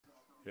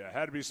Yeah,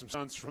 had to be some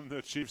stunts from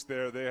the Chiefs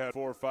there. They had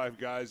 4 or 5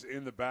 guys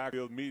in the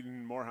backfield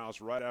meeting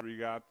Morehouse right after he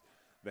got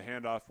the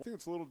handoff. I think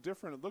it's a little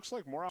different. It looks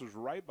like Morehouse was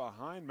right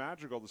behind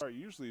Madrigal to start.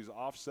 Usually he's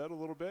offset a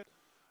little bit,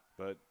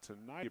 but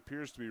tonight he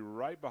appears to be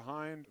right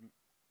behind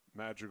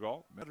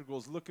Madrigal.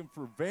 Madrigal's looking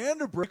for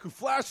Vanderbrink, who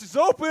flashes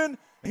open.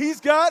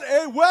 He's got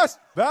a West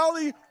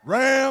Valley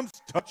Rams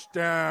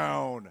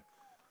touchdown.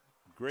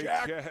 Great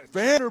Jack catch.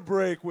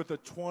 Vanderbrink with a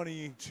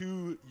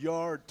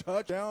 22-yard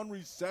touchdown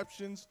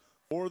receptions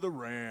for the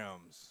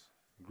Rams.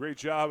 Great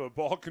job of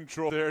ball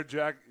control there.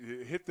 Jack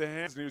hit the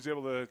hands, and he was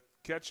able to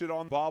catch it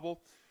on the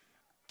bobble.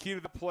 Key to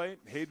the plate,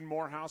 Hayden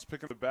Morehouse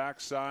picking up the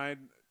backside.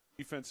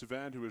 Defensive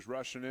end who was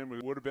rushing in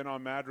would have been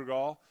on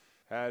Madrigal.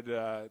 Had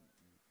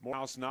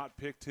Morehouse not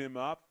picked him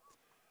up.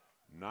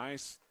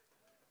 Nice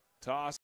toss.